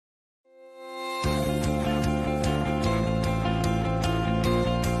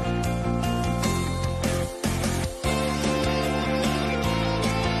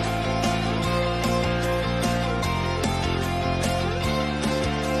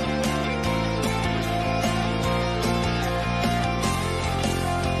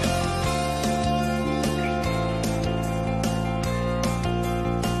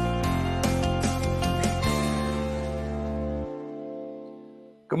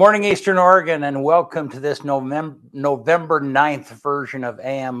morning, Eastern Oregon, and welcome to this November 9th version of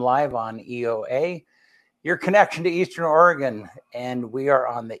AM Live on EOA, your connection to Eastern Oregon, and we are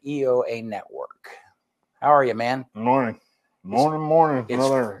on the EOA network. How are you, man? Morning. Morning.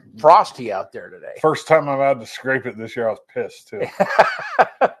 It's frosty out there today. First time I've had to scrape it this year, I was pissed, too.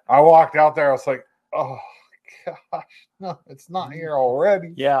 I walked out there, I was like, oh, gosh, no, it's not here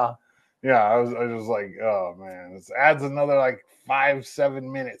already. Yeah. Yeah, I was like, oh, man, this adds another,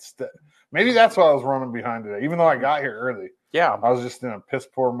 5-7 minutes. Maybe that's why I was running behind today, even though I got here early. Yeah. I was just in a piss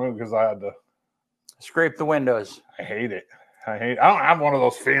poor mood because I had to scrape the windows. I hate it. I don't have one of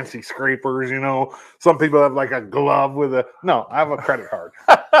those fancy scrapers, you know. Some people have a glove with a... No, I have a credit card.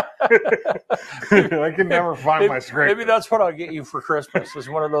 I can never find my scraper. Maybe that's what I'll get you for Christmas. Is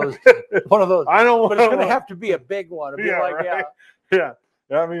one of those. I know, but it's going to have to be a big one. Yeah, right? Yeah.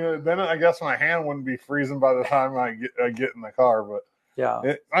 I mean, then I guess my hand wouldn't be freezing by the time I get in the car. But yeah,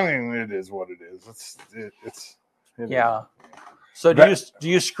 it is what it is. It's yeah. So do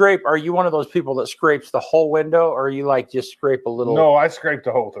you scrape? Are you one of those people that scrapes the whole window, or are you just scrape a little? No, I scrape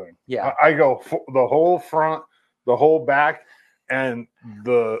the whole thing. Yeah, I go the whole front, the whole back, and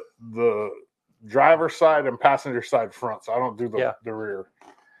the driver's side and passenger side front. So I don't do the rear.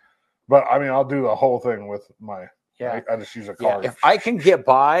 But I mean, I'll do the whole thing with my. Yeah, I just use a card. If I can get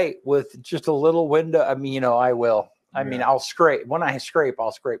by with just a little window, I mean, I will. I mean, I'll scrape. When I scrape,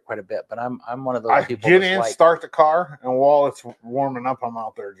 I'll scrape quite a bit. But I'm one of those people. I get in, start the car, and while it's warming up, I'm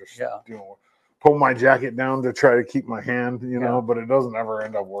out there just pull my jacket down to try to keep my hand, you know. But it doesn't ever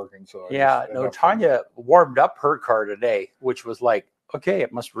end up working. So Tanya warmed up her car today, which was okay,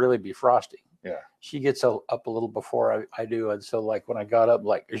 it must really be frosty. Yeah. She gets up a little before I do. And so when I got up,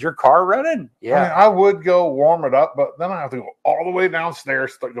 is your car running? Yeah. I mean, I would go warm it up, but then I have to go all the way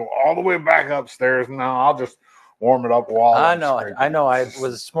downstairs, go all the way back upstairs. No, I'll just warm it up while I know.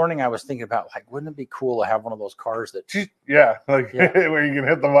 This morning I was thinking about wouldn't it be cool to have one of those cars that where you can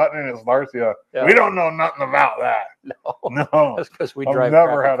hit the button and it starts. Yeah. We don't know nothing about that. No. That's because I've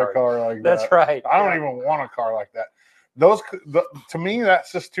never had a car like that. That's right. I don't even want a car like that. To me,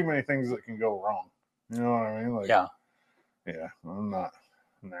 that's just too many things that can go wrong. You know what I mean? Yeah, I'm not.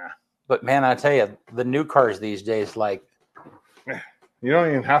 Nah. But man, I tell you, the new cars these days, you don't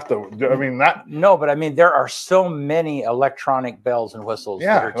even have to. I mean that. No, but I mean there are so many electronic bells and whistles.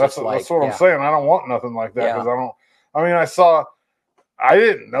 Yeah, that's what I'm saying. I don't want nothing like that because I don't. I mean, I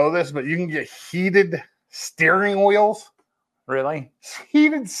didn't know this, but you can get heated steering wheels. Really?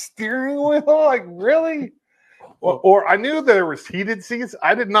 Heated steering wheel? Really? Or I knew there was heated seats.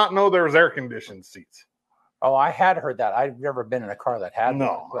 I did not know there was air conditioned seats. Oh, I had heard that. I've never been in a car that had.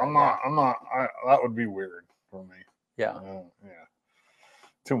 No, I'm not. That would be weird for me. Yeah.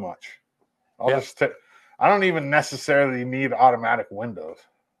 Too much. I don't even necessarily need automatic windows.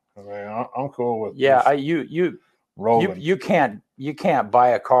 I mean, I'm cool with. Yeah, you can't buy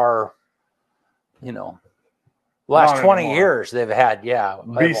a car. Last 20 years they've had,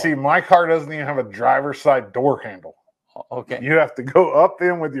 BC, my car doesn't even have a driver's side door handle. Okay. You have to go up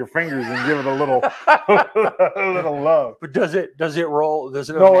in with your fingers and give it a little a little love. But does it roll?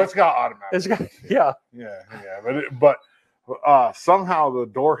 It's got automatic. Yeah. But somehow the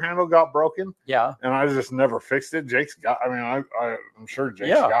door handle got broken. Yeah. And I just never fixed it. I'm sure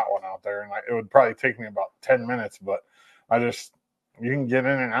Jake's got one out there, and it would probably take me about 10 minutes, but you can get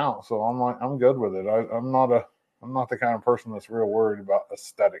in and out. So I'm good with it. I'm not the kind of person that's real worried about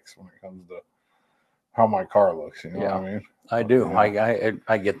aesthetics when it comes to how my car looks. You know what I mean? I do. Yeah.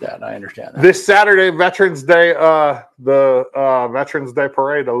 I get that. I understand that. This Saturday, Veterans Day, the Veterans Day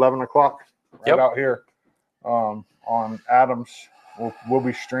parade, 11 o'clock, out here on Adams. We'll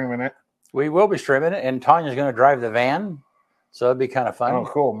be streaming it. We will be streaming it, and Tanya's going to drive the van, so it'd be kind of fun. Oh,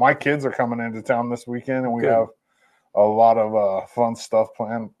 cool. My kids are coming into town this weekend, and we have a lot of fun stuff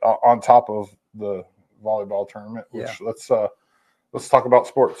planned on top of the volleyball tournament. Let's talk about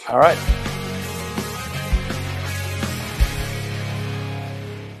sports. All right.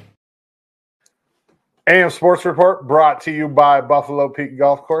 AM Sports Report brought to you by Buffalo Peak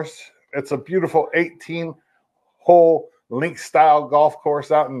Golf Course. It's a beautiful 18-hole link-style golf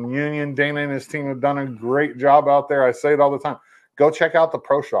course out in Union. Dana and his team have done a great job out there. I say it all the time. Go check out the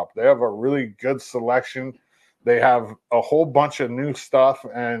Pro Shop. They have a really good selection. They have a whole bunch of new stuff,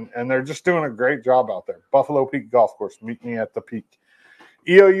 and they're just doing a great job out there. Buffalo Peak Golf Course. Meet me at the Peak.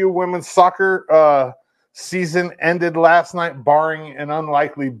 EOU women's soccer season ended last night, barring an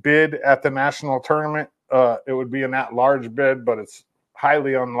unlikely bid at the national tournament. It would be an at-large bid, but it's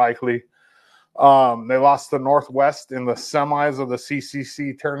highly unlikely. They lost to Northwest in the semis of the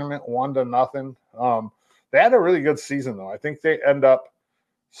CCC tournament, 1-0. They had a really good season, though. I think they end up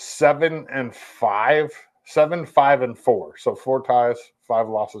 7-5, 7-5-4. So 4 ties, 5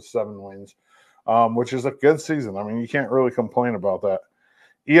 losses, 7 wins, which is a good season. I mean, you can't really complain about that.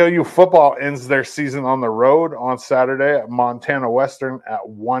 EOU football ends their season on the road on Saturday at Montana Western at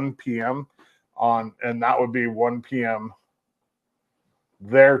 1 p.m. And that would be 1 p.m.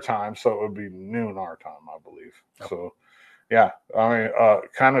 their time, so it would be noon our time, I believe. Yep. So, yeah, I mean,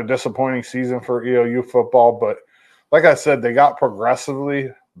 kind of disappointing season for EOU football, but like I said, they got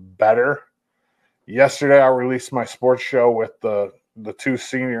progressively better. Yesterday, I released my sports show with the 2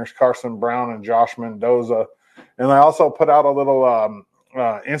 seniors, Carson Brown and Josh Mendoza, and I also put out a little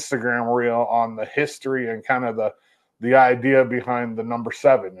Instagram reel on the history and kind of the idea behind the number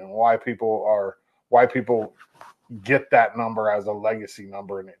 7 and why people get that number as a legacy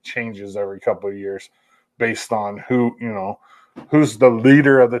number, and it changes every couple of years based on who's the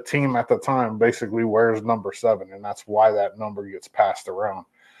leader of the team at the time, basically wears number 7, and that's why that number gets passed around.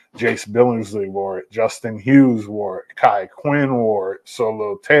 Jace Billingsley wore it, Justin Hughes wore it, Kai Quinn wore it,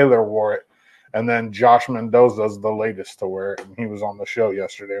 Solo Taylor wore it, and then Josh Mendoza is the latest to wear it, and he was on the show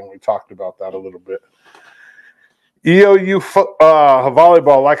yesterday, and we talked about that a little bit. EOU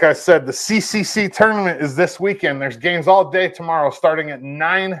volleyball, like I said, the CCC tournament is this weekend. There's games all day tomorrow starting at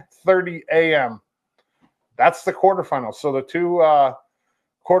 9:30 a.m. That's the quarterfinals. So the 2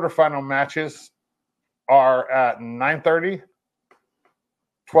 quarterfinal matches are at 9:30,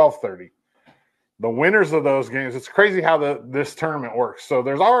 12:30. The winners of those games, it's crazy how this tournament works. So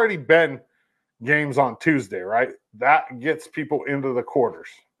there's already been games on Tuesday, right? That gets people into the quarters.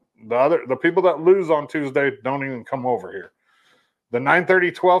 The people that lose on Tuesday don't even come over here. The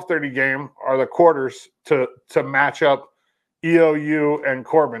 9:30, 12:30 game are the quarters to match up EOU and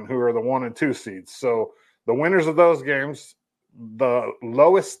Corbin, who are the 1 and 2 seeds. So the winners of those games, the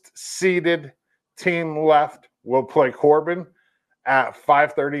lowest seeded team left will play Corbin at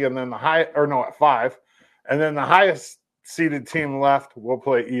 5:30, and then at 5, and then the highest seeded team left will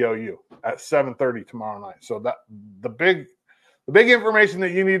play EOU at 7:30 tomorrow night. So that the big information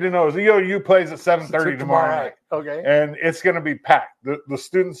that you need to know is EOU plays at 7:30 tomorrow night. Okay. And it's going to be packed. The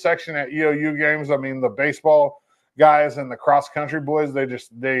student section at EOU games, I mean, the baseball guys and the cross country boys, they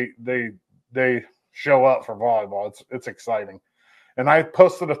show up for volleyball. It's exciting. And I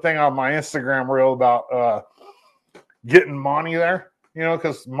posted a thing on my Instagram reel about getting Monty there,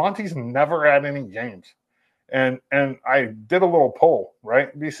 because Monty's never had any games. And I did a little poll,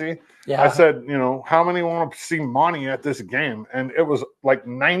 right, BC? Yeah. I said, how many want to see Monty at this game? And it was like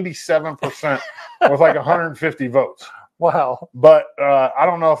 97% with like 150 votes. Wow. But I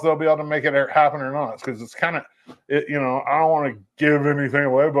don't know if they'll be able to make it happen or not, because it's kind of, I don't want to give anything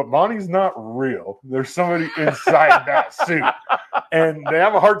away, but Monty's not real. There's somebody inside that suit. And they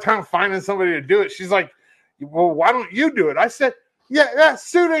have a hard time finding somebody to do it. She's like, well, why don't you do it? I said, yeah, that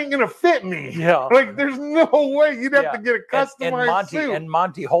suit ain't gonna fit me. Yeah, like there's no way. You'd have to get a customized suit. And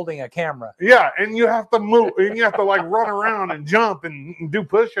Monty holding a camera. Yeah, and you have to move, and you have to like run around and jump and do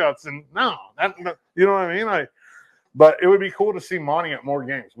push-ups, and you know what I mean? But it would be cool to see Monty at more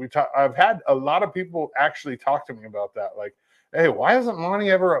games. I've had a lot of people actually talk to me about that. Like, hey, why isn't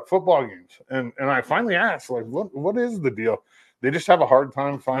Monty ever at football games? And I finally asked, like, what is the deal? They just have a hard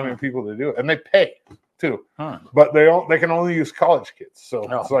time finding people to do it, and they pay too. But they can only use college kids. So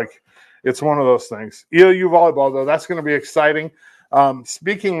it's one of those things. EOU volleyball, though, that's going to be exciting.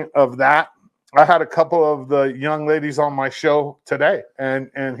 Speaking of that, I had a couple of the young ladies on my show today, and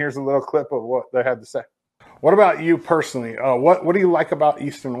here's a little clip of what they had to say. What about you personally? What do you like about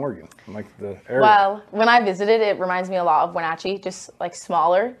Eastern Oregon, like the area? Well, when I visited, it reminds me a lot of Wenatchee, just like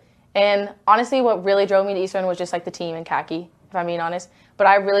smaller. And honestly, what really drove me to Eastern was just like the team in khaki, if I'm being honest. But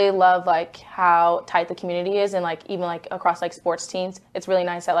I really love like how tight the community is, and like even like across like sports teams, it's really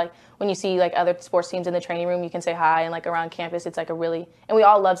nice that like when you see like other sports teams in the training room, you can say hi, and like around campus, it's like and we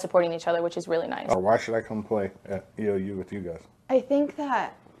all love supporting each other, which is really nice. Why should I come play at EOU with you guys? I think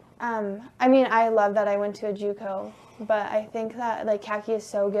that, I love that I went to a JUCO, but I think that like khaki is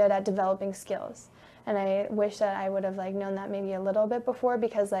so good at developing skills, and I wish that I would have like known that maybe a little bit before,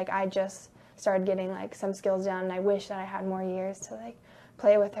 because like I just started getting like some skills down, and I wish that I had more years to like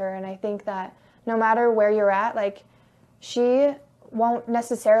play with her. And I think that no matter where you're at, like she won't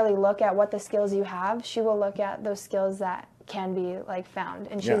necessarily look at what the skills you have. She will look at those skills that can be like found,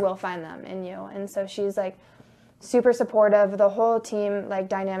 and she will find them in you. And so she's like super supportive. The whole team like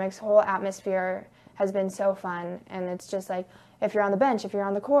dynamics, whole atmosphere has been so fun. And it's just like, if you're on the bench, if you're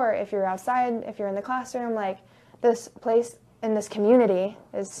on the court, if you're outside, if you're in the classroom, like this place in this community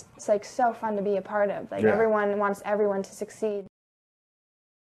it's like so fun to be a part of. Like everyone wants everyone to succeed.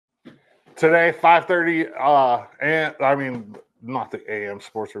 Today, 5:30, and not the AM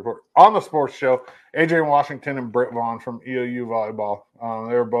Sports Report, on the sports show, AJ Washington and Britt Vaughn from EOU Volleyball.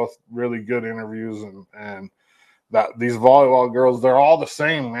 They were both really good interviews, and that these volleyball girls, they're all the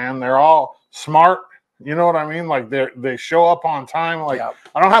same, man. They're all smart. You know what I mean? Like they show up on time. Like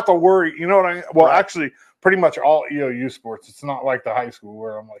I don't have to worry. You know what I mean? Well, actually, pretty much all EOU sports. It's not like the high school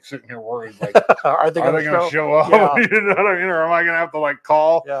where I'm like sitting here worried, like, are they going to show up? Yeah. You know what I mean? Or am I going to have to like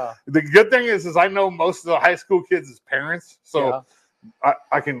call? Yeah. The good thing is I know most of the high school kids' parents, so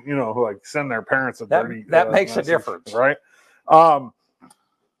I can like send their parents a dirty. That makes a difference, right?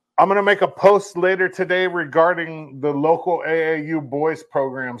 I'm going to make a post later today regarding the local AAU boys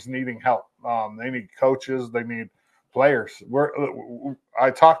programs needing help. They need coaches. They need players.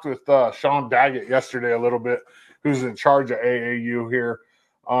 I talked with Sean Daggett yesterday a little bit, who's in charge of AAU here.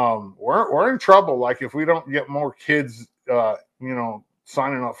 We're in trouble. Like if we don't get more kids,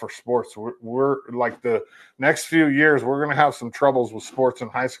 signing up for sports, we're like the next few years, we're going to have some troubles with sports in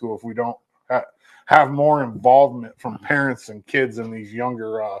high school if we don't have more involvement from parents and kids in these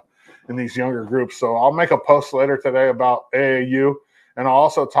younger groups. So I'll make a post later today about AAU, and I'll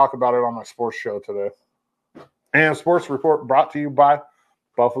also talk about it on my sports show today. And Sports Report brought to you by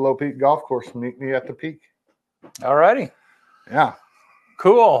Buffalo Peak Golf Course. Meet me at the peak. All righty. Yeah.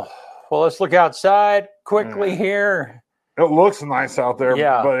 Cool. Well, let's look outside quickly here. It looks nice out there,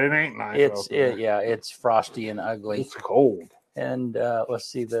 but it ain't nice. It's frosty and ugly. It's cold. And let's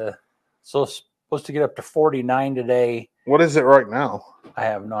see, so it's supposed to get up to 49 today. What is it right now? I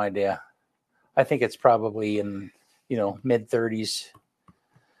have no idea. I think it's probably in, mid 30s.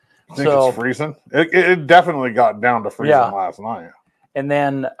 I think it's freezing. It definitely got down to freezing last night. And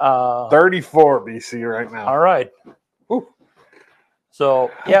then 34 BC right now. All right. Woo.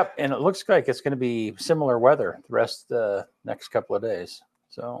 So, yep, and it looks like it's going to be similar weather the rest of the next couple of days.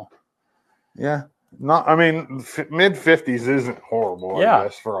 So, yeah. Mid 50s isn't horrible, I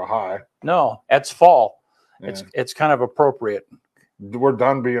guess, for a high. No, it's fall. Yeah. It's kind of appropriate. We're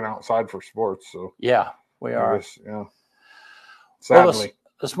done being outside for sports, so. Yeah, we are. Guess, sadly. Well,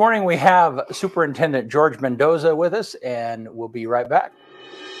 this morning we have Superintendent George Mendoza with us, and we'll be right back.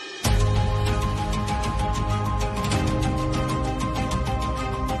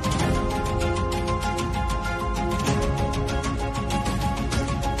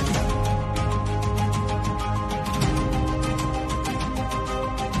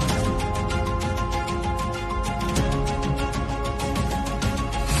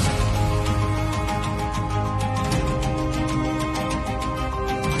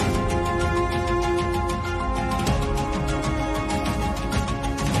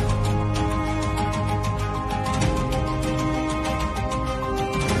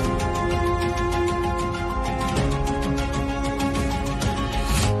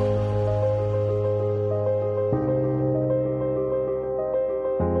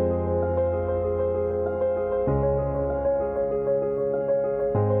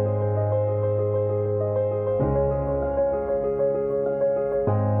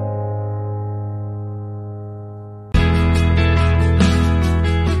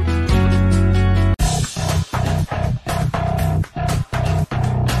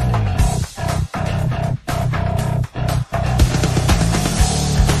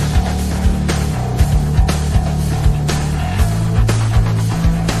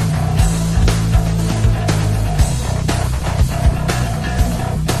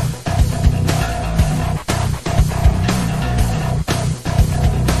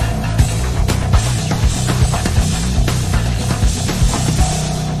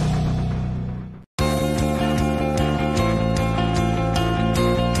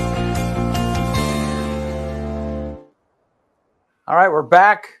 All right, we're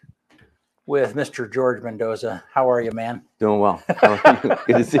back with Mr. George Mendoza. How are you, man? Doing well.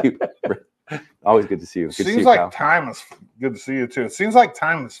 Good to see you. Always good to see you. Good Seems like time is good to see you too. It seems like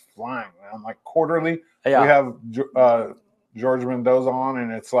time is flying, man. Like quarterly, we have George Mendoza on,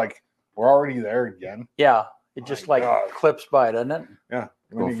 and it's like we're already there again. Yeah, it just clips by, doesn't it? Yeah.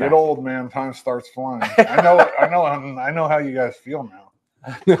 When you get old, man, time starts flying. I know how you guys feel now.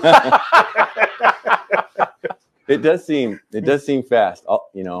 It does seem fast.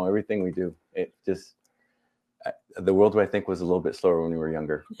 Everything we do. It just the world, I think, was a little bit slower when we were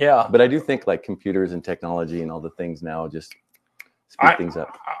younger. Yeah. But I do think like computers and technology and all the things now just speed things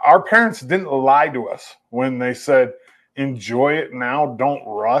up. Our parents didn't lie to us when they said, enjoy it now, don't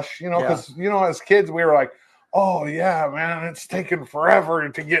rush. Because as kids we were like, oh yeah, man, it's taken forever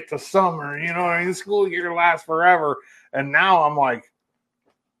to get to summer. The school year lasts forever. And now I'm like,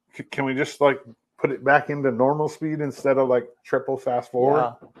 can we just like put it back into normal speed instead of like triple fast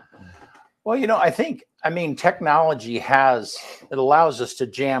forward? Well, technology it allows us to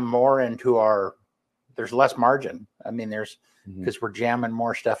jam more into there's less margin. Because we're jamming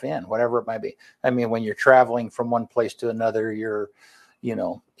more stuff in, whatever it might be. When you're traveling from one place to another, you're,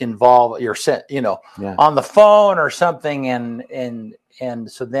 involved, you're sent, on the phone or something. And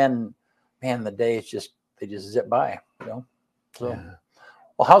so then, man, the days they just zip by, So,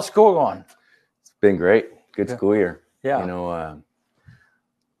 well, how's school going? It's been great. Good school year. Yeah.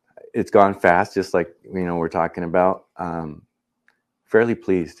 It's gone fast, just like, we're talking about. Fairly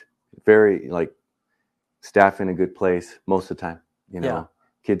pleased. Very, staff in a good place most of the time,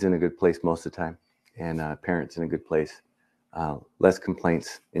 kids in a good place most of the time, and parents in a good place. Less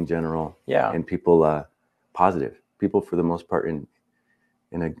complaints in general. Yeah. And people positive. People for the most part in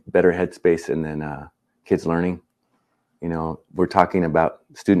a better headspace, and then kids learning. We're talking about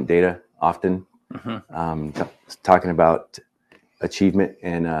student data often, talking about achievement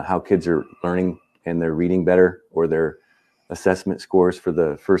and how kids are learning and they're reading better, or their assessment scores for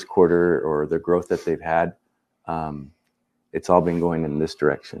the first quarter, or the growth that they've had. It's all been going in this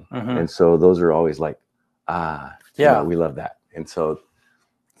direction. And so those are always like, we love that. And so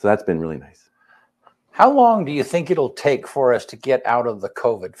that's been really nice. How long do you think it'll take for us to get out of the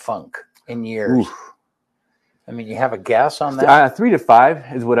COVID funk in years? Oof. You have a guess on that? 3 to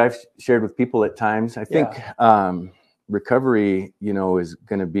 5 is what I've shared with people at times. I think recovery, is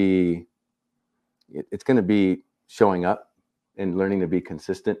going to be, it's going to be showing up and learning to be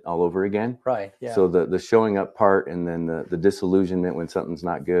consistent all over again. Right. Yeah. So the showing up part, and then the disillusionment when something's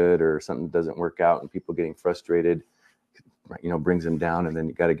not good or something doesn't work out, and people getting frustrated, brings them down. And then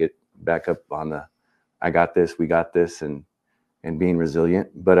you got to get back up on I got this, we got this, and being resilient.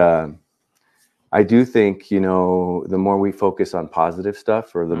 But I do think, the more we focus on positive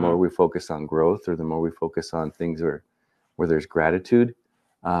stuff, or the more we focus on growth, or the more we focus on things where there's gratitude,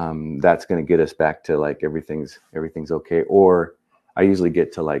 that's going to get us back to everything's okay. Or I usually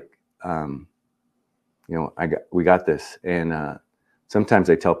get to we got this. And sometimes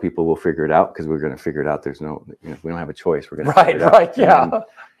I tell people we'll figure it out, because we're going to figure it out. There's no, we don't have a choice. We're going to figure it out. Right.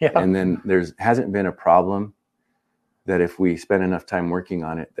 Yeah. And then hasn't been a problem that if we spend enough time working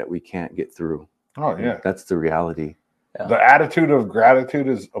on it, that we can't get through. Oh yeah. That's the reality. Yeah. The attitude of gratitude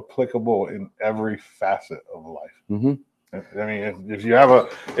is applicable in every facet of life. If you have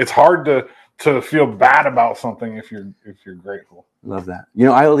it's hard to feel bad about something if you're grateful. Love that.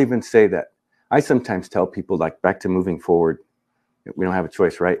 I'll even say that I sometimes tell people, back to moving forward, we don't have a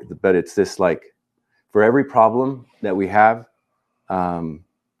choice, right? But it's this, for every problem that we have, the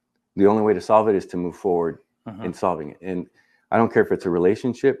only way to solve it is to move forward in solving it. And I don't care if it's a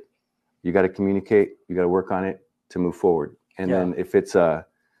relationship, you got to communicate, you got to work on it to move forward. And then if it's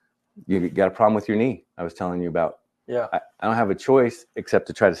you got a problem with your knee, I was telling you about. Yeah. I don't have a choice except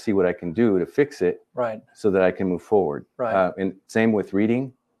to try to see what I can do to fix it. Right. So that I can move forward. Right. And same with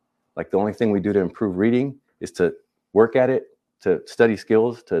reading. The only thing we do to improve reading is to work at it, to study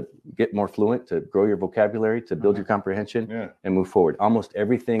skills, to get more fluent, to grow your vocabulary, to build your comprehension, and move forward. Almost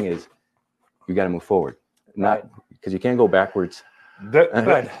everything is, you got to move forward. Not because you can't go backwards.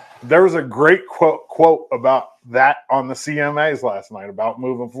 There was a great quote about that on the CMAs last night about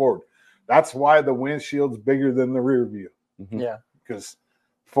moving forward. That's why the windshield's bigger than the rear view. Yeah. Because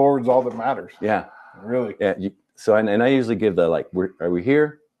forward's all that matters. Yeah. Really. Yeah. So, and I usually give the, are we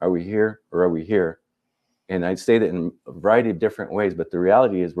here? Are we here? Or are we here? And I'd say that in a variety of different ways, but the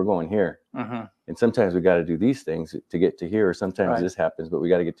reality is we're going here. And sometimes we got to do these things to get to here, or sometimes this happens, but we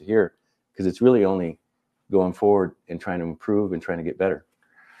got to get to here, because it's really only going forward and trying to improve and trying to get better.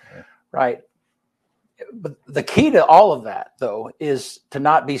 Right. But the key to all of that, though, is to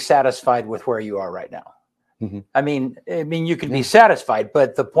not be satisfied with where you are right now. I mean, you can be satisfied,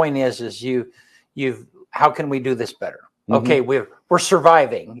 but the point is you've how can we do this better? Okay, we're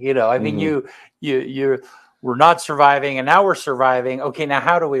surviving. We're not surviving, and now we're surviving. Okay, now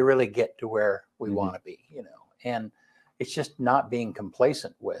how do we really get to where we want to be? And it's just not being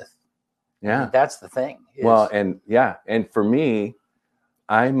complacent with. Yeah, that's the thing. And for me,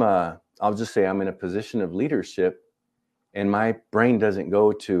 I'll just say I'm in a position of leadership, and my brain doesn't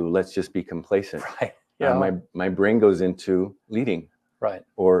go to let's just be complacent. Right. My brain goes into leading. Right.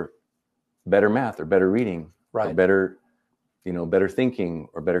 Or better math, or better reading. Right. Or better thinking,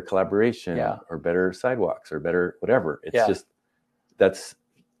 or better collaboration, or better sidewalks, or better whatever. It's just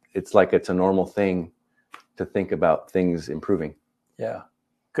it's like it's a normal thing to think about things improving. Yeah.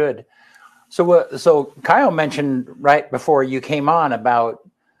 Good. So Kyle mentioned right before you came on about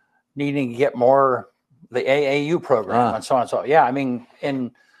needing to get more the AAU program and so on and so. Yeah,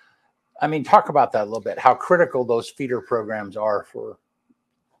 talk about that a little bit. How critical those feeder programs are for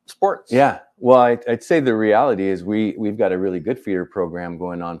sports. Yeah. Well, I'd say the reality is we've got a really good feeder program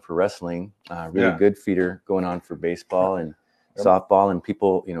going on for wrestling, really good feeder going on for baseball and softball, and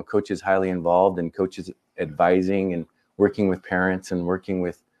people, coaches highly involved and coaches advising and working with parents and working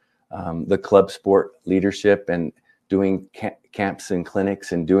with the club sport leadership and doing camps and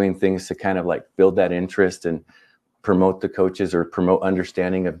clinics and doing things to kind of like build that interest and promote the coaches or promote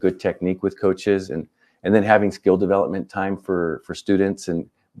understanding of good technique with coaches, and then having skill development time for students and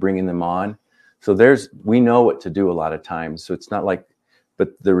bringing them on. So we know what to do a lot of times. So it's not like, but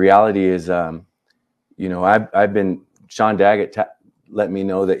the reality is, Sean Daggett let me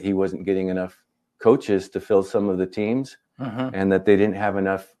know that he wasn't getting enough coaches to fill some of the teams, and that they didn't have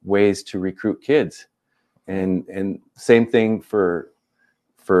enough ways to recruit kids. And same thing for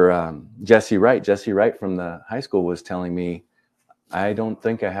Jesse Wright. Jesse Wright from the high school was telling me, I don't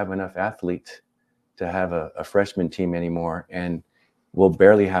think I have enough athletes to have a freshman team anymore. And we'll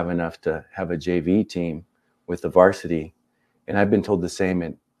barely have enough to have a JV team with the varsity. And I've been told the same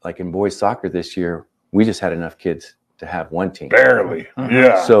in boys soccer this year, we just had enough kids to have one team. Barely.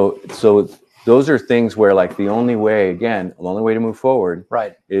 Yeah. So those are things where the only way to move forward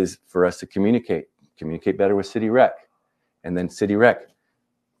is for us to communicate better with City Rec. And then City Rec,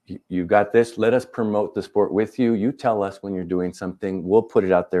 you got this, let us promote the sport with you. You tell us when you're doing something, we'll put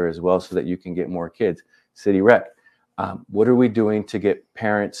it out there as well so that you can get more kids. City Rec, what are we doing to get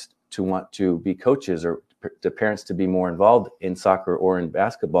parents to want to be coaches, or the parents to be more involved in soccer or in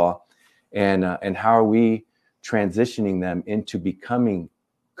basketball? And how are we transitioning them into becoming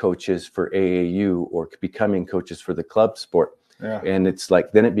coaches for AAU or becoming coaches for the club sport? Yeah. And it's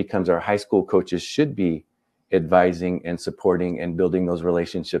then it becomes our high school coaches should be advising and supporting and building those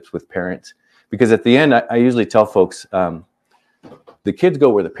relationships with parents. Because at the end, I usually tell folks, the kids go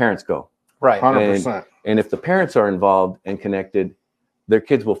where the parents go. Right. 100%. And if the parents are involved and connected, their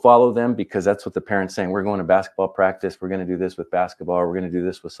kids will follow them, because that's what the parents saying. We're going to basketball practice. We're going to do this with basketball. Or we're going to do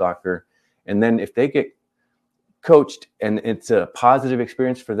this with soccer. And then if they get coached and it's a positive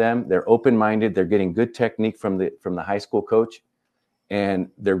experience for them, they're open-minded. They're getting good technique from the high school coach, and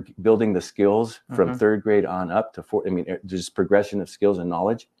they're building the skills from third grade on up to fourth. I mean, there's progression of skills and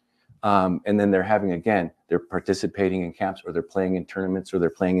knowledge. And then they're participating in camps, or they're playing in tournaments, or they're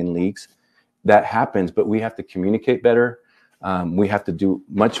playing in leagues. That happens, but we have to communicate better. We have to do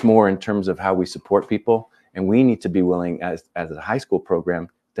much more in terms of how we support people. And we need to be willing as a high school program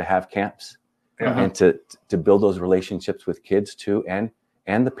to have camps and to build those relationships with kids too,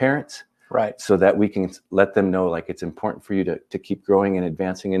 and the parents. Right. So that we can let them know, it's important for you to keep growing and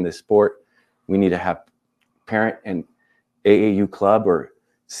advancing in this sport. We need to have parent and AAU club or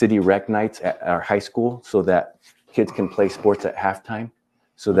city rec nights at our high school, so that kids can play sports at halftime,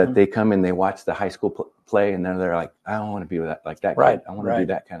 so that they come and they watch the high school play, and then they're like, I don't want to be like that right. kid. I want to do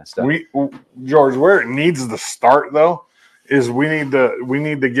that kind of stuff. George, where it needs to start though, is we need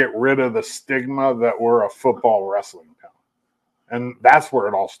to get rid of the stigma that we're a football wrestling town. And that's where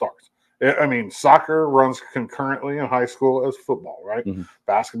it all starts. I mean, soccer runs concurrently in high school as football, right? Mm-hmm.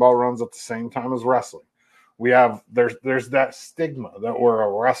 Basketball runs at the same time as wrestling. There's that stigma that we're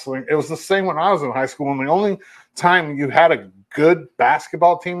a wrestling. It was the same when I was in high school, and the only time you had a good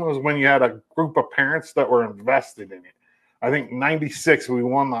basketball team was when you had a group of parents that were invested in it. I think 96 we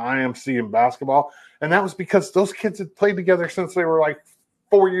won the IMC in basketball, and that was because those kids had played together since they were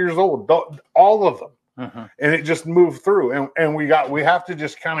 4 years old, all of them. And it just moved through, and we have to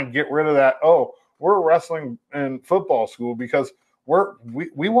just kind of get rid of that. Oh, we're a wrestling and football school because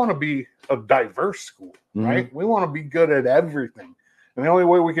we want to be a diverse school, right? We want to be good at everything, and the only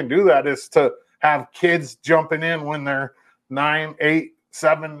way we can do that is to have kids jumping in when they're 9, 8,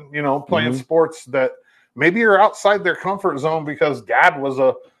 7, playing sports that maybe are outside their comfort zone because dad was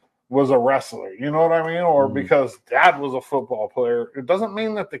a wrestler, you know what I mean? Or because dad was a football player. It doesn't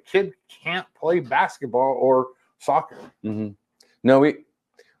mean that the kid can't play basketball or soccer. No,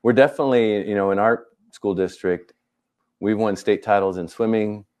 we're definitely, in our school district, we've won state titles in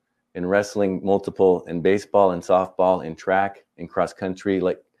swimming, in wrestling, multiple, in baseball, in softball, in track, in cross country,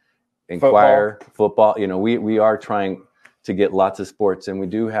 in choir, football. We are trying to get lots of sports, and we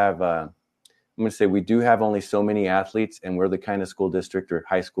do have, I'm going to say we do have only so many athletes, and we're the kind of school district or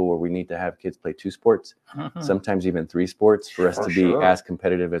high school where we need to have kids play 2 sports, sometimes even 3 sports for us to be as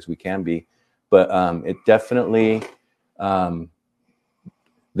competitive as we can be. But it definitely,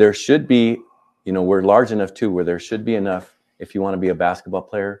 there should be, we're large enough too, where there should be enough. If you want to be a basketball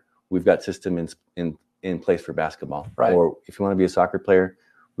player, we've got systems in place for basketball. Right. Or if you want to be a soccer player,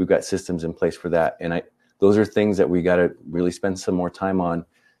 we've got systems in place for that. And those are things that we got to really spend some more time on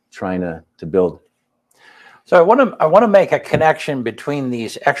trying to build. So I want to make a connection between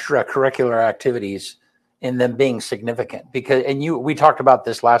these extracurricular activities and them being significant because, and we talked about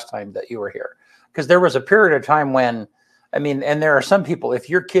this last time that you were here, because there was a period of time when, I mean, and there are some people, if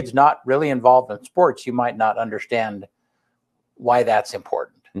your kid's not really involved in sports, you might not understand why that's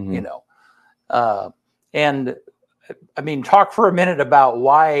important, you know? And I mean, talk for a minute about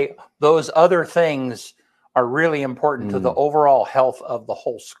why those other things are really important to the overall health of the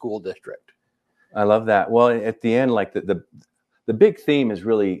whole school district. I love that. Well, at the end, like the big theme is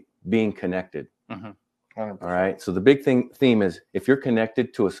really being connected. All right. So the big theme is if you're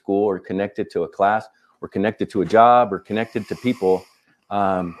connected to a school or connected to a class or connected to a job or connected to people,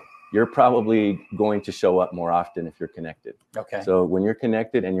 you're probably going to show up more often if you're connected. Okay. So when you're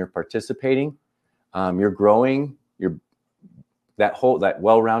connected and you're participating, you're growing, that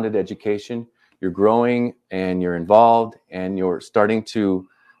well-rounded education, you're growing and you're involved and you're starting to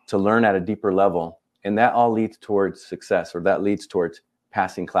learn at a deeper level. And that all leads towards success, or that leads towards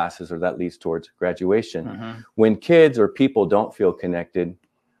passing classes, or that leads towards graduation. When kids or people don't feel connected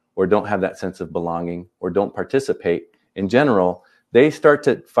or don't have that sense of belonging or don't participate in general, they start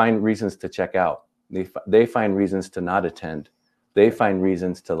to find reasons to check out. They find reasons to not attend. They find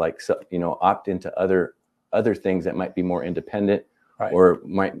reasons to opt into other things that might be more independent,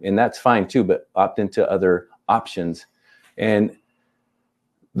 and that's fine too, but opt into other options. And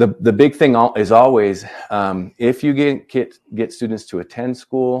the big thing is always, if you get students to attend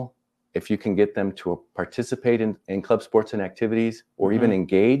school, if you can get them to participate in club sports and activities, or even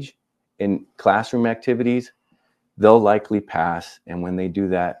engage in classroom activities, they'll likely pass. And when they do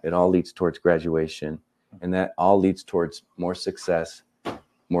that, it all leads towards graduation, and that all leads towards more success,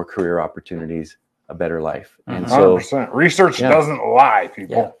 more career opportunities, a better life. And 100%. Research doesn't lie,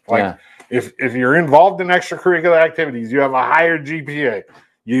 people. If you're involved in extracurricular activities, you have a higher GPA,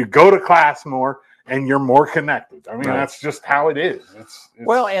 you go to class more, and you're more connected. I mean, that's just how it is. It's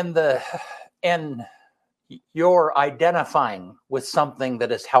well, and you're identifying with something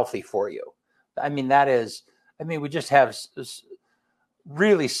that is healthy for you. I mean, we just have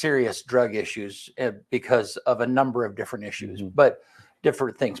really serious drug issues because of a number of different issues, but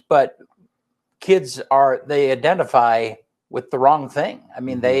different things. But kids they identify with the wrong thing. I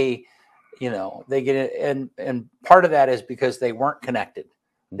mean, they get it. And part of that is because they weren't connected.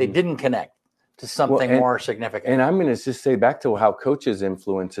 They didn't connect to something more significant. And I'm going to just say back to how coaches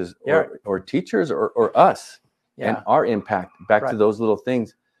influences or teachers or us and our impact back to those little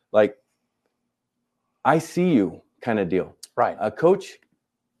things. Like, I see you kind of deal. Right. A coach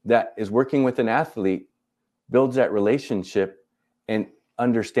that is working with an athlete builds that relationship and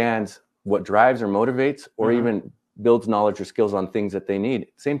understands what drives or motivates, or even builds knowledge or skills on things that they need.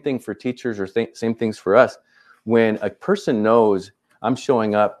 Same thing for teachers, or same things for us. When a person knows I'm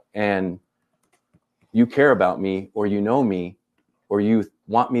showing up and you care about me, or you know me, or you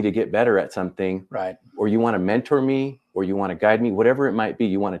want me to get better at something, right? Or you want to mentor me, or you want to guide me, whatever it might be,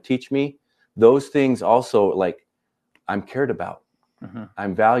 you want to teach me, those things also, like, I'm cared about,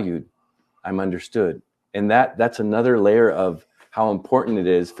 I'm valued, I'm understood. And that's another layer of how important it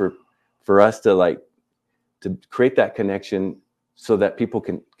is for us to create that connection so that people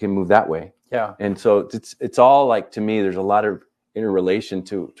can move that way. Yeah. And so it's all, like, to me, there's a lot of interrelation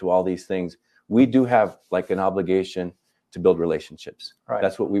to all these things. We do have like an obligation to build relationships. Right.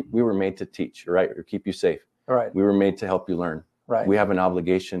 That's what we were made to teach, right? Or keep you safe. Right. We were made to help you learn. Right. We have an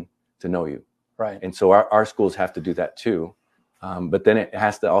obligation to know you. Right. And so our schools have to do that too. But then it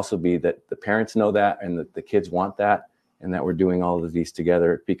has to also be that the parents know that, and that the kids want that, and that we're doing all of these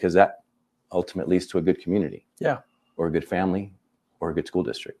together, because that ultimately leads to a good community. Yeah. Or a good family, or a good school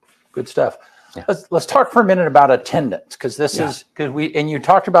district. Good stuff. Yeah. Let's talk for a minute about attendance, because you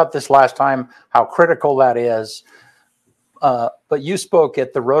talked about this last time, how critical that is. But you spoke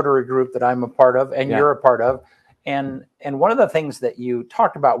at the Rotary group that I'm a part of, and you're a part of, and one of the things that you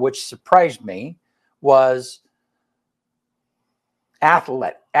talked about, which surprised me, was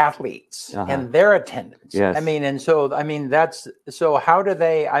athletes and their attendance. Yes. So how do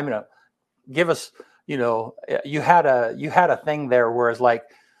they? Give us. You had a thing there where it's like,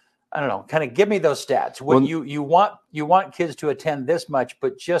 I don't know, kind of give me those stats. What you want kids to attend this much,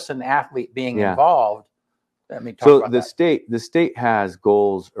 but just an athlete being involved. Let me talk about that. The state has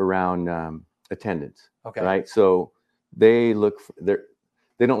goals around attendance. Okay. Right. So they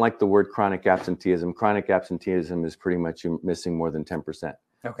don't like the word chronic absenteeism. Chronic absenteeism is pretty much you missing more than 10%.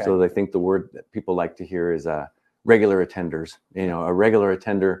 Okay. So they think the word that people like to hear is regular attenders. A regular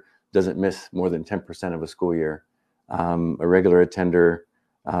attender doesn't miss more than 10% of a school year. A regular attender,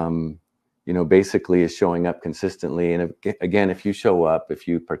 basically is showing up consistently. And again, if you show up, if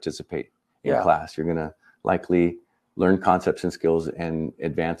you participate in class, you're going to likely learn concepts and skills and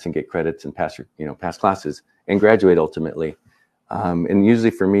advance and get credits and pass pass classes and graduate ultimately. And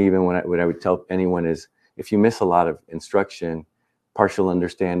usually for me, even what I would tell anyone is, if you miss a lot of instruction, partial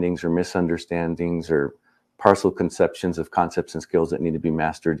understandings or misunderstandings or partial conceptions of concepts and skills that need to be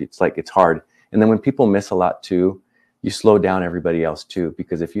mastered, it's hard. And then when people miss a lot too, you slow down everybody else too,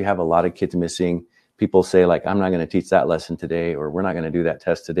 because if you have a lot of kids missing, people say like, I'm not going to teach that lesson today, or we're not going to do that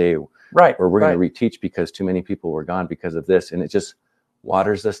test today, right? Or we're going to reteach because too many people were gone because of this. And it just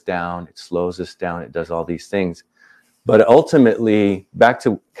waters us down. It slows us down. It does all these things. But ultimately, back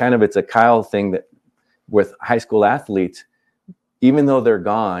to kind of, it's a Kyle thing that with high school athletes, even though they're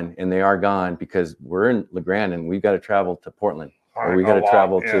gone, and they are gone because we're in LeGrand and we've got to travel to Portland, or we got to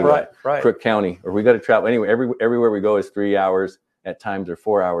travel to Crook County, or we got to travel anyway. Everywhere we go is 3 hours at times, or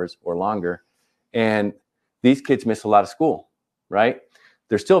 4 hours or longer. And these kids miss a lot of school, right?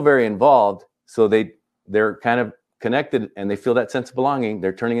 They're still very involved. So they're kind of connected and they feel that sense of belonging.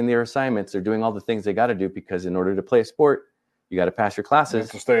 They're turning in their assignments. They're doing all the things they got to do, because in order to play a sport, you got to pass your classes. You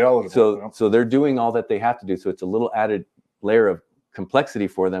have to stay eligible. So they're doing all that they have to do. So it's a little added layer of complexity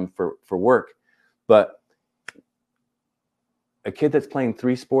for them for work. But a kid that's playing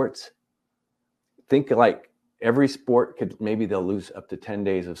 3 sports, think like every sport maybe they'll lose up to 10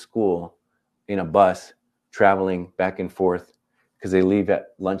 days of school in a bus traveling back and forth, because they leave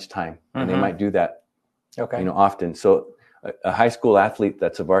at lunchtime, and they might do that often. So a high school athlete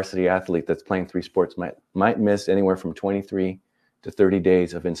that's a varsity athlete that's playing 3 sports might miss anywhere from 23 to 30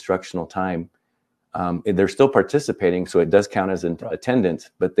 days of instructional time. They're still participating, so it does count as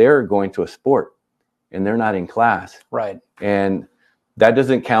attendance, but they're going to a sport and they're not in class. Right. And that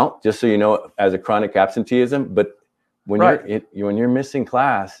doesn't count, just so you know, as a chronic absenteeism. But when you're missing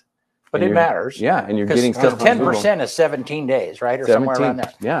class, but it matters. Yeah, and you're getting stuff. 10% is 17 days, right, or 17, somewhere around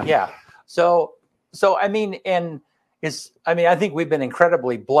there. Yeah. So I mean, I think we've been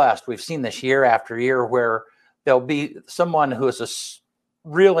incredibly blessed. We've seen this year after year where there'll be someone who is a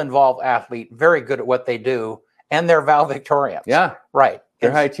real involved athlete, very good at what they do, and they're valedictorians. Yeah, right.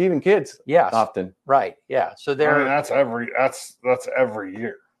 They're high achieving kids. Yes, often. Right. Yeah. So that's every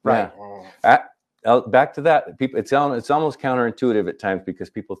year. Right. Yeah. Back to that, people. It's almost counterintuitive at times, because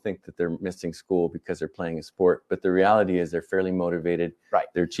people think that they're missing school because they're playing a sport, but the reality is they're fairly motivated. Right.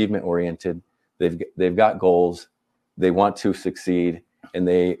 They're achievement oriented. They've got goals. They want to succeed, and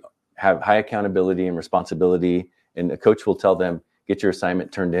they have high accountability and responsibility. And a coach will tell them, "Get your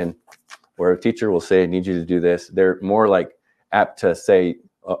assignment turned in," or a teacher will say, "I need you to do this." They're more like apt to say,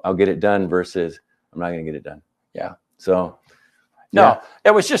 "I'll get it done," versus "I'm not going to get it done." Yeah. So. No,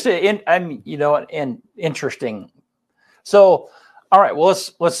 it was just interesting. So, all right, well,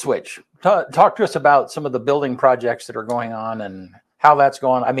 let's switch. Talk to us about some of the building projects that are going on and how that's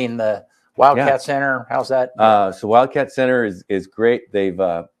going. I mean, the Wildcat Center, how's that? So Wildcat Center is great. They've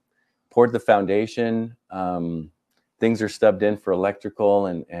poured the foundation. Things are stubbed in for electrical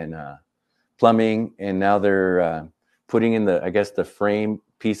and plumbing, and now they're putting in the frame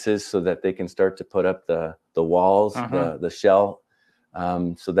pieces so that they can start to put up the walls, the shell.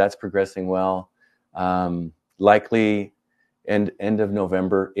 So that's progressing well. Likely end of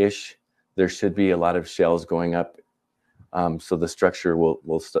November-ish, there should be a lot of shells going up. So the structure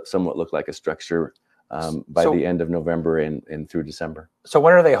will somewhat look like a structure by the end of November and through December. So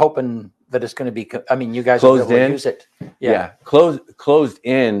when are they hoping that it's going to be? I mean, you guys will be able to use it. Yeah, closed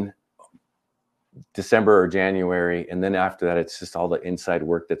in December or January, and then after that, it's just all the inside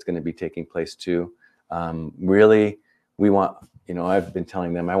work that's going to be taking place too. Really, we want. I've been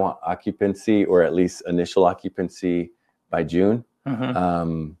telling them I want occupancy, or at least initial occupancy, by June.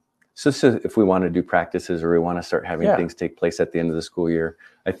 So if we want to do practices, or we want to start having things take place at the end of the school year,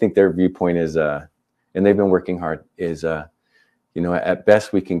 I think their viewpoint is, and they've been working hard, is, at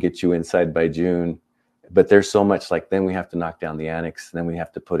best we can get you inside by June, but there's so much, then we have to knock down the annex, then we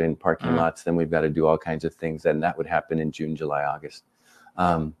have to put in parking lots, then we've got to do all kinds of things, and that would happen in June, July, August.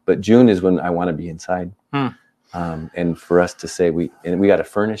 But June is when I want to be inside. And for us to say we got to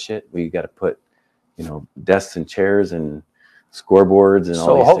furnish it, we got to put, desks and chairs and scoreboards and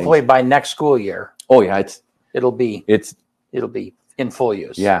all these things. So hopefully by next school year. Oh yeah, it'll be in full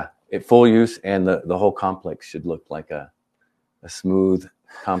use. Yeah, full use, and the whole complex should look like a smooth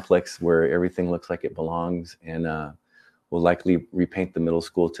complex where everything looks like it belongs. And we'll likely repaint the middle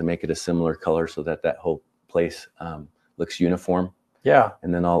school to make it a similar color so that whole place looks uniform. Yeah.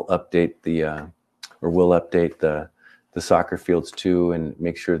 And then I'll update we'll update the soccer fields too, and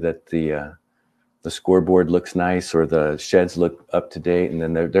make sure that the scoreboard looks nice or the sheds look up to date. And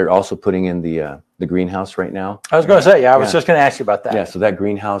then they're also putting in the greenhouse right now. I was going to say, I was just going to ask you about that. Yeah, so that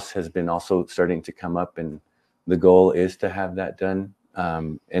greenhouse has been also starting to come up, and the goal is to have that done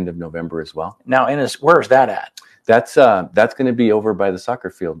end of November as well. Now, where is that at? That's going to be over by the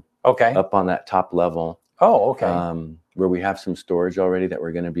soccer field. Okay. Up on that top level. Oh, okay. Where we have some storage already that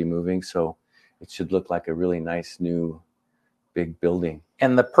we're going to be moving. So it should look like a really nice new big building.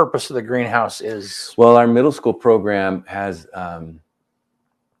 And the purpose of the greenhouse is? Well, our middle school program has,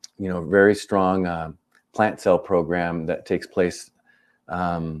 very strong plant cell program that takes place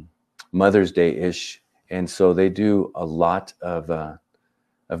Mother's Day-ish. And so they do a lot of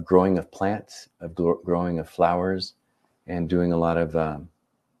growing of plants, of growing of flowers, and doing a lot of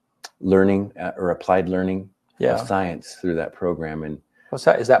learning or applied learning of science through that program. And what's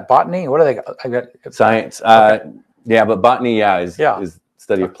that? Is that botany? What are they? I got science. Okay. Yeah, but botany, is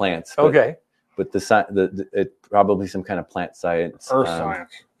study of plants. But, okay. But it probably some kind of plant science. Earth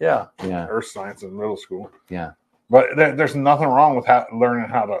science. Yeah. Earth science in middle school. Yeah. But there's nothing wrong with learning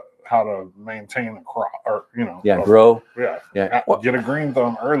how to maintain a crop, or grow. Yeah. Get a green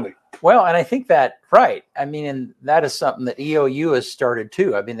thumb early. Well, and I think that, right. I mean, and that is something that EOU has started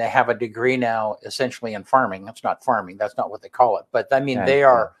too. I mean, they have a degree now essentially in farming. That's not farming. That's not what they call it. But I mean, they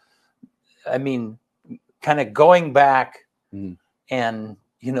are, kind of going back and,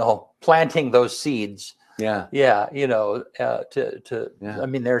 planting those seeds. Yeah. Yeah. I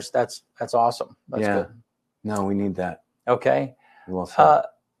mean, that's awesome. That's good. No, we need that. Okay. Well said.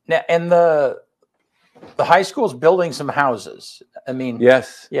 Now, and the high school's building some houses. I mean,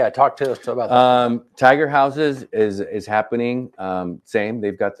 yes. Yeah. Talk to us about that. Tiger Houses is happening. Same.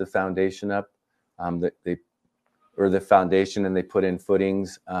 They've got the foundation up. The foundation, and they put in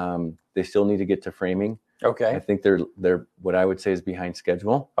footings. They still need to get to framing. Okay. I think they're what I would say is behind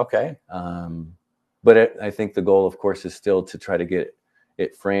schedule. Okay. But I think the goal, of course, is still to try to get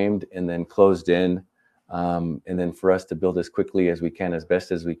it framed and then closed in, and then for us to build as quickly as we can, as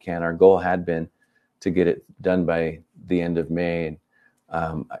best as we can. Our goal had been to get it done by the end of May. And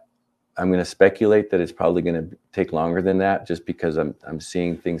I'm going to speculate that it's probably going to take longer than that, just because I'm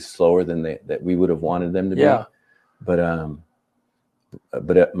seeing things slower than that we would have wanted them to be. Yeah. But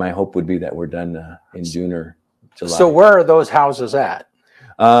my hope would be that we're done in June or July. So where are those houses at?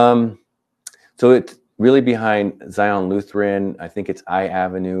 So it's really behind Zion Lutheran. I think it's I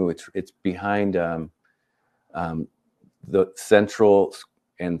Avenue. It's behind the central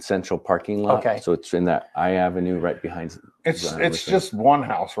parking lot. Okay. So it's in that I Avenue right behind. It's just one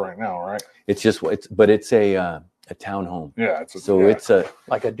house right now, right? It's a townhome. Yeah. It's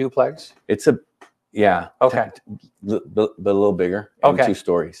Like a duplex? Yeah. Okay. But a little bigger. And Okay. 2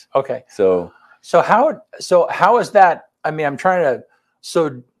 stories. Okay. So how is that? I mean, I'm trying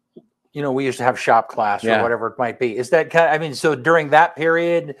to, we used to have shop class or whatever it might be. Is that so during that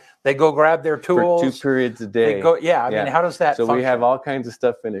period, they go grab their tools? For 2 periods a day. They go, I mean, how does that function? We have all kinds of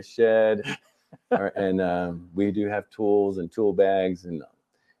stuff in a shed, and we do have tools and tool bags, and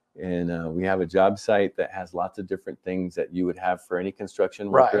we have a job site that has lots of different things that you would have for any construction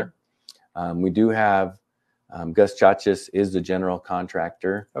worker. Right. We do have Gus Chachis is the general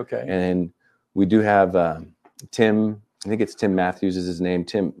contractor. Okay. And we do have Tim. I think it's Tim Matthews is his name.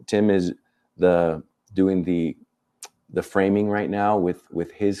 Tim is doing the framing right now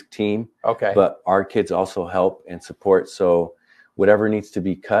with his team. Okay. But our kids also help and support. So whatever needs to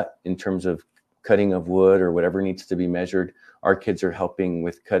be cut in terms of cutting of wood or whatever needs to be measured, our kids are helping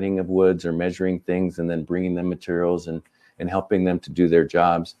with cutting of woods or measuring things and then bringing them materials and helping them to do their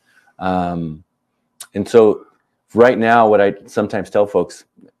jobs. And so right now, what I sometimes tell folks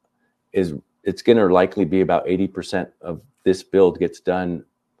is it's going to likely be about 80% of this build gets done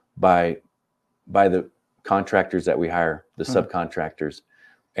by the contractors that we hire, the subcontractors,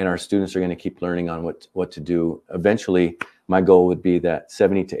 and our students are going to keep learning on what to do. Eventually, my goal would be that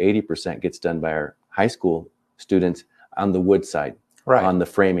 70 to 80% gets done by our high school students on the wood side, right, on the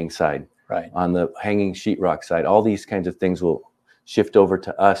framing side, right, on the hanging sheetrock side. All these kinds of things will shift over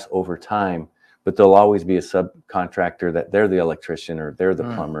to us over time, but there'll always be a subcontractor that they're the electrician or they're the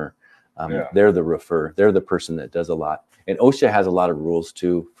plumber. They're the roofer. They're the person that does a lot. And OSHA has a lot of rules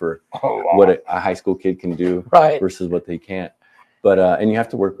too for what a high school kid can do versus what they can't. But and you have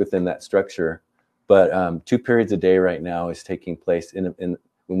to work within that structure. But 2 periods a day right now is taking place. In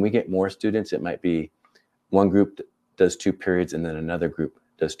when we get more students, it might be one group does 2 periods and then another group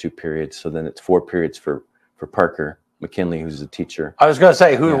does 2 periods. So then it's 4 periods for Parker McKinley, who's a teacher. I was going to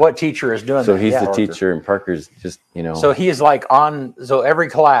say what teacher is doing so that? He's the teacher, and Parker's just So he is like so every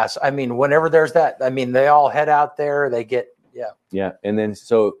class. I mean, whenever there's that, I mean, they all head out there. They get and then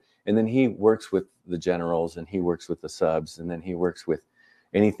so And then he works with the generals, and he works with the subs, and then he works with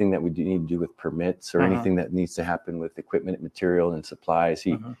anything that we need to do with permits or anything that needs to happen with equipment, material, and supplies.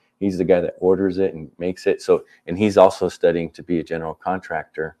 He's the guy that orders it and makes it. So, and he's also studying to be a general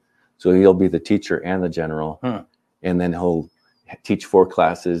contractor. So he'll be the teacher and the general, and then he'll teach 4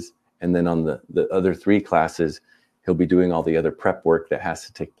 classes. And then on the other 3 classes, he'll be doing all the other prep work that has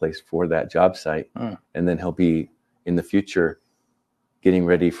to take place for that job site. And then he'll be in the future getting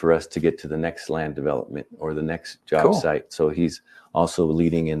ready for us to get to the next land development or the next job site. So he's also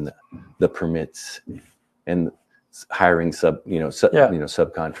leading in the permits and hiring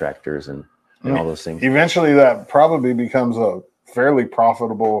subcontractors and all those things. Eventually that probably becomes a fairly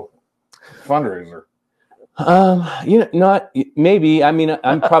profitable fundraiser. Not maybe. I mean,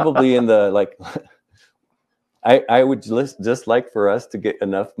 I'm probably in the like. I would just like for us to get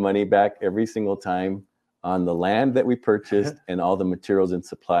enough money back every single time on the land that we purchased and all the materials and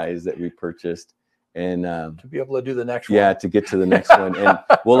supplies that we purchased, and to be able to do the next one. Yeah, to get to the next one, and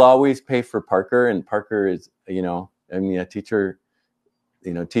we'll always pay for Parker. And Parker is, a teacher.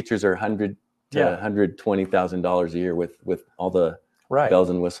 Teachers are $100,000 to $120,000 a year with all the bells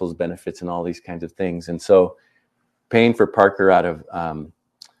and whistles, benefits, and all these kinds of things. And so paying for Parker out of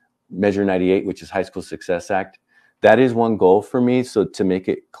Measure 98, which is High School Success Act, that is one goal for me. So to make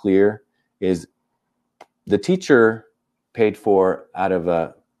it clear is the teacher paid for out of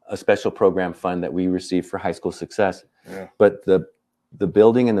a special program fund that we receive for high school success. Yeah. But the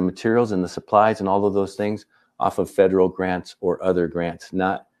building and the materials and the supplies and all of those things off of federal grants or other grants,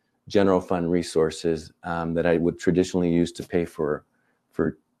 not general fund resources that I would traditionally use to pay for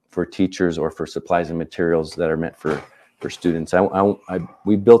teachers or for supplies and materials that are meant for students.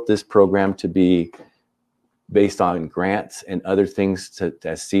 We built this program to be based on grants and other things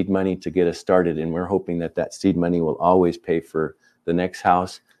as seed money to get us started. And we're hoping that seed money will always pay for the next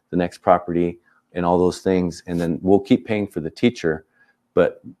house, the next property, and all those things. And then we'll keep paying for the teacher,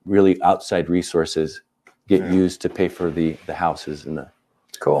 but really outside resources get used to pay for the houses and the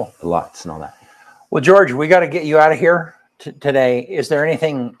lots and all that. Well, George, we got to get you out of here today. Is there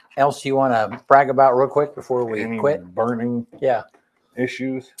anything else you want to brag about real quick before we quit? Burning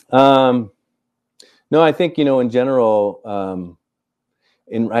issues? No, I think, in general,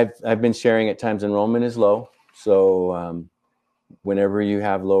 I've been sharing at times enrollment is low. So whenever you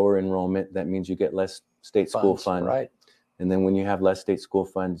have lower enrollment, that means you get less state school funds. Right. And then when you have less state school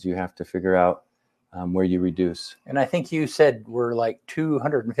funds, you have to figure out where you reduce. And I think you said we're like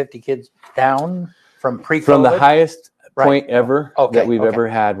 250 kids down from pre-COVID? From the highest point ever that we've ever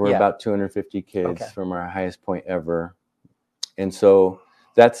had. We're about 250 kids from our highest point ever. And so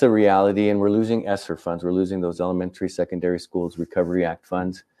that's a reality. And we're losing ESSER funds. We're losing those elementary, secondary schools Recovery Act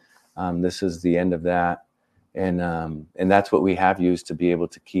funds. This is the end of that. And that's what we have used to be able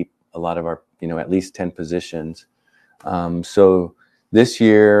to keep a lot of our, at least 10 positions. So this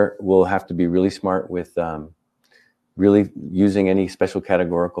year we'll have to be really smart with really using any special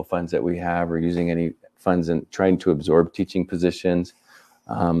categorical funds that we have or using any funds and trying to absorb teaching positions.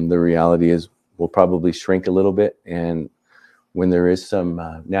 The reality is we'll probably shrink a little bit. And when there is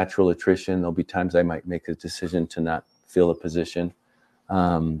some natural attrition, there'll be times I might make a decision to not fill a position.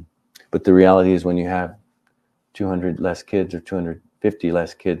 But the reality is when you have 200 less kids or 250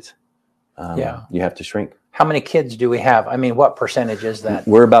 less kids, you have to shrink. How many kids do we have? I mean, what percentage is that?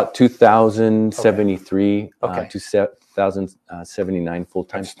 We're about 2,073, 2,079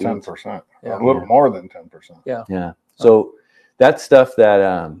 full-time students. 10%. A little more than 10%. Yeah. So that's stuff that,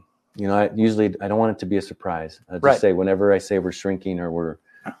 I don't want it to be a surprise. I just say whenever I say we're shrinking or we're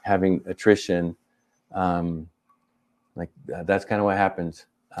having attrition, that's kind of what happens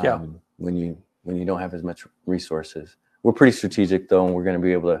when you don't have as much resources. We're pretty strategic though, and we're going to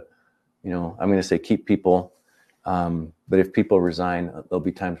be able to, I'm going to say keep people. But if people resign, there'll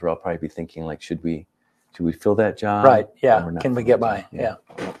be times where I'll probably be thinking like, should we fill that job? Right. Yeah. Can we get by? Yeah.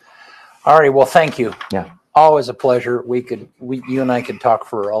 All right. Well, thank you. Yeah. Always a pleasure. You and I could talk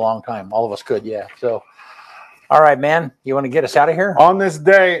for a long time. All of us could. Yeah. So, all right, man, you want to get us out of here? On this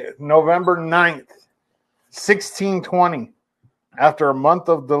day, November 9th, 1620, after a month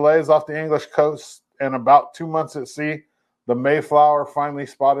of delays off the English coast and about 2 months at sea, the Mayflower finally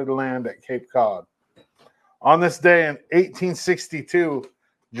spotted land at Cape Cod. On this day in 1862,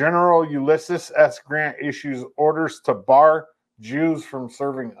 General Ulysses S. Grant issues orders to bar Jews from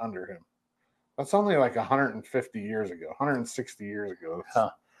serving under him. That's only like 150 years ago, 160 years ago.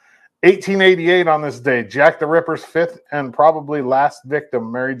 1888 on this day, Jack the Ripper's fifth and probably last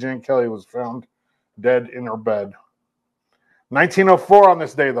victim, Mary Jane Kelly, was found dead in her bed. 1904 on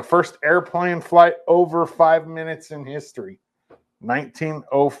this day, the first airplane flight over 5 minutes in history.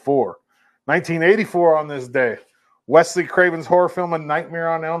 1904. 1984 on this day, Wesley Craven's horror film A Nightmare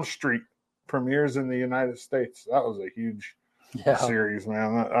on Elm Street premieres in the United States. That was a huge series,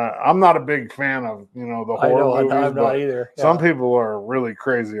 man. I'm not a big fan of, the horror movies, I'm not either. Some people are really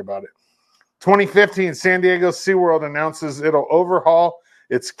crazy about it. 2015, San Diego SeaWorld announces it'll overhaul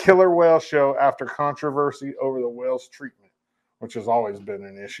its killer whale show after controversy over the whale's treatment, which has always been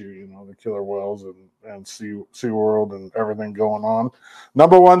an issue, the killer whales and SeaWorld and everything going on.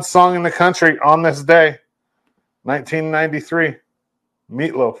 Number one song in the country on this day, 1993,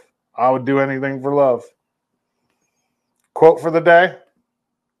 Meatloaf, I Would Do Anything for Love. Quote for the day,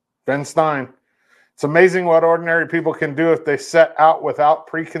 Ben Stein. It's amazing what ordinary people can do if they set out without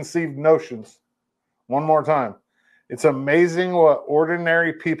preconceived notions. One more time. It's amazing what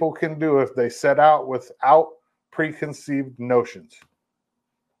ordinary people can do if they set out without preconceived notions.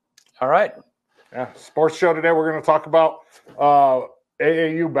 All right. Yeah, sports show today. We're going to talk about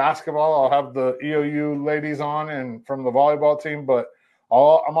AAU basketball. I'll have the EOU ladies on and from the volleyball team, but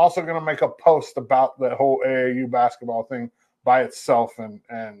I'm also going to make a post about the whole AAU basketball thing by itself and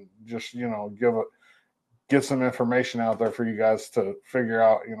just, get some information out there for you guys to figure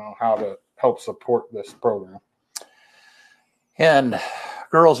out, how to help support this program. And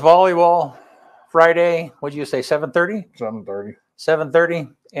girls volleyball Friday, what'd you say, 7:30? 7:30.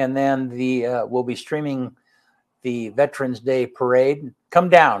 7:30. And then we'll be streaming the Veterans Day Parade. Come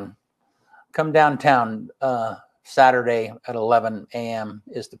downtown Saturday at 11 a.m.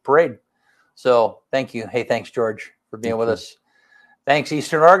 is the parade. So thank you. Hey, thanks, George, for being with us. Thanks,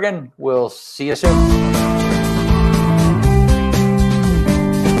 Eastern Oregon. We'll see you soon.